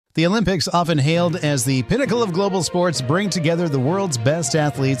The Olympics, often hailed as the pinnacle of global sports, bring together the world's best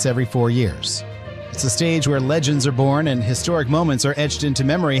athletes every 4 years. It's a stage where legends are born and historic moments are etched into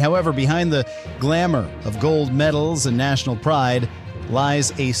memory. However, behind the glamour of gold medals and national pride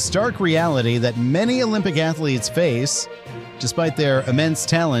lies a stark reality that many Olympic athletes face. Despite their immense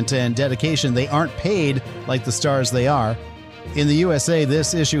talent and dedication, they aren't paid like the stars they are. In the USA,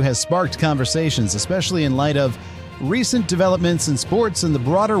 this issue has sparked conversations, especially in light of recent developments in sports and the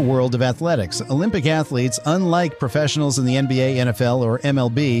broader world of athletics. Olympic athletes, unlike professionals in the NBA, NFL, or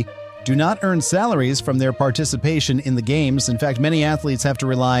MLB, do not earn salaries from their participation in the games. In fact, many athletes have to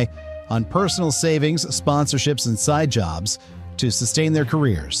rely on personal savings, sponsorships, and side jobs to sustain their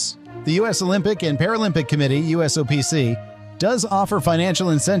careers. The U.S. Olympic and Paralympic Committee, USOPC, does offer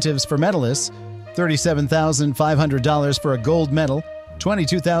financial incentives for medalists: $37,500 for a gold medal,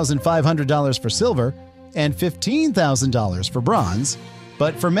 $22,500 for silver, and $15,000 for bronze.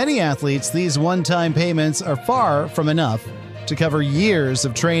 But for many athletes, these one-time payments are far from enough to cover years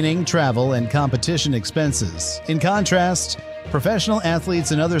of training, travel, and competition expenses. In contrast, professional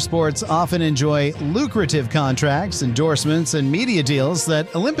athletes in other sports often enjoy lucrative contracts, endorsements, and media deals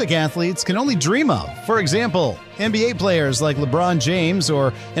that Olympic athletes can only dream of. For example, NBA players like LeBron James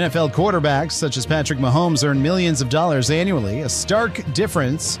or NFL quarterbacks such as Patrick Mahomes earn millions of dollars annually, a stark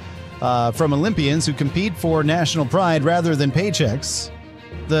difference from Olympians who compete for national pride rather than paychecks.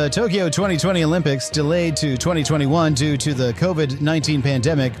 The Tokyo 2020 Olympics, delayed to 2021 due to the COVID-19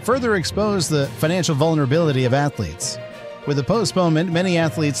 pandemic, further exposed the financial vulnerability of athletes. With the postponement, many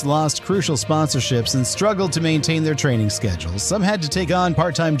athletes lost crucial sponsorships and struggled to maintain their training schedules. Some had to take on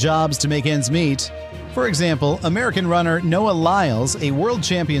part-time jobs to make ends meet. For example, American runner Noah Lyles, a world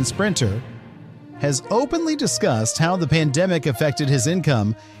champion sprinter, has openly discussed how the pandemic affected his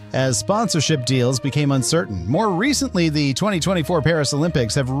income as sponsorship deals became uncertain. More recently, the 2024 Paris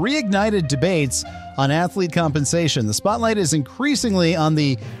Olympics have reignited debates on athlete compensation. The spotlight is increasingly on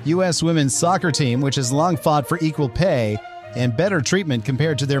the U.S. women's soccer team, which has long fought for equal pay and better treatment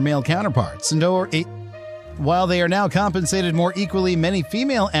compared to their male counterparts. And while they are now compensated more equally, many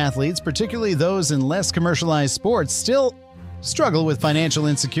female athletes, particularly those in less commercialized sports, still struggle with financial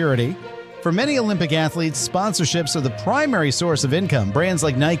insecurity. For many Olympic athletes, sponsorships are the primary source of income. Brands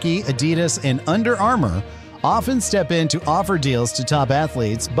like Nike, Adidas, and Under Armour often step in to offer deals to top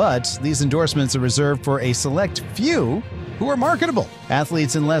athletes, but these endorsements are reserved for a select few who are marketable.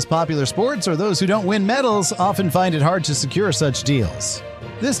 Athletes in less popular sports or those who don't win medals often find it hard to secure such deals.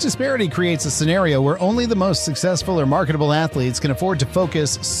 This disparity creates a scenario where only the most successful or marketable athletes can afford to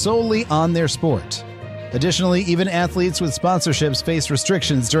focus solely on their sport. Additionally, even athletes with sponsorships face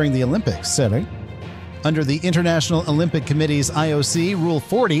restrictions during the Olympics setting. Under the International Olympic Committee's IOC Rule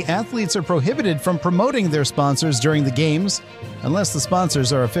 40, athletes are prohibited from promoting their sponsors during the Games unless the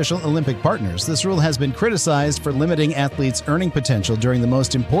sponsors are official Olympic partners. This rule has been criticized for limiting athletes' earning potential during the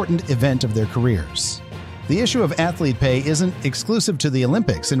most important event of their careers. The issue of athlete pay isn't exclusive to the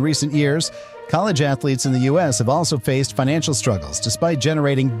Olympics. In recent years, college athletes in the U.S. have also faced financial struggles, despite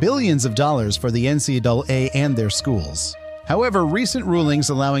generating billions of dollars for the NCAA and their schools. However, recent rulings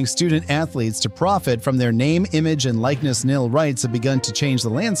allowing student athletes to profit from their name, image, and likeness nil rights have begun to change the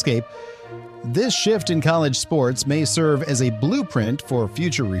landscape. This shift in college sports may serve as a blueprint for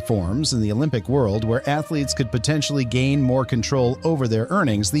future reforms in the Olympic world, where athletes could potentially gain more control over their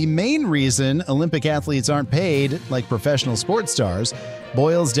earnings. The main reason Olympic athletes aren't paid like professional sports stars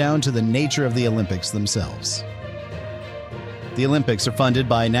boils down to the nature of the Olympics themselves. The Olympics are funded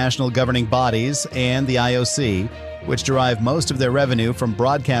by national governing bodies and the IOC, which derive most of their revenue from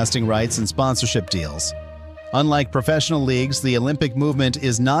broadcasting rights and sponsorship deals. Unlike professional leagues, the Olympic movement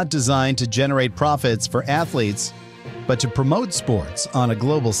is not designed to generate profits for athletes, but to promote sports on a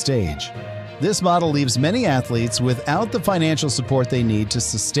global stage. This model leaves many athletes without the financial support they need to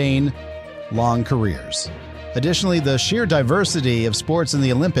sustain long careers. Additionally, the sheer diversity of sports in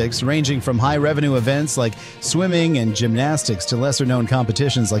the Olympics, ranging from high-revenue events like swimming and gymnastics to lesser-known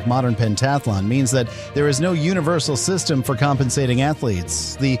competitions like modern pentathlon, means that there is no universal system for compensating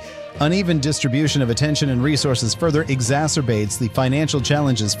athletes. The uneven distribution of attention and resources further exacerbates the financial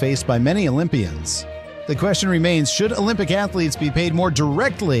challenges faced by many Olympians. The question remains, should Olympic athletes be paid more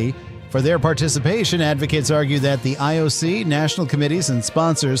directly for their participation? Advocates argue that the IOC, national committees, and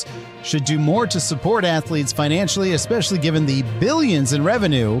sponsors should do more to support athletes financially, especially given the billions in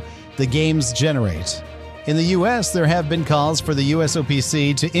revenue the Games generate. In the U.S., there have been calls for the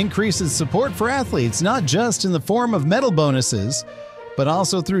USOPC to increase its support for athletes, not just in the form of medal bonuses, but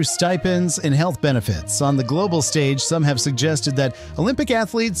also through stipends and health benefits. On the global stage, some have suggested that Olympic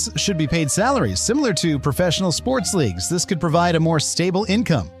athletes should be paid salaries similar to professional sports leagues. This could provide a more stable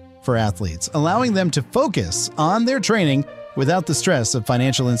income. for athletes, allowing them to focus on their training without the stress of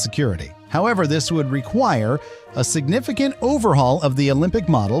financial insecurity. However, this would require a significant overhaul of the Olympic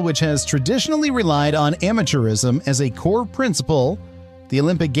model, which has traditionally relied on amateurism as a core principle. The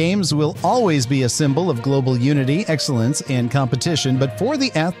Olympic Games will always be a symbol of global unity, excellence, and competition, but for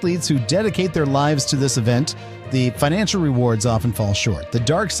the athletes who dedicate their lives to this event, the financial rewards often fall short. The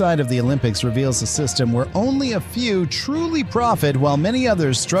dark side of the Olympics reveals a system where only a few truly profit while many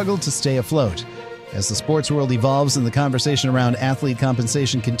others struggle to stay afloat. As the sports world evolves and the conversation around athlete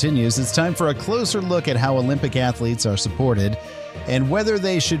compensation continues, it's time for a closer look at how Olympic athletes are supported and whether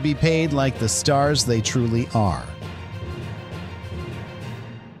they should be paid like the stars they truly are.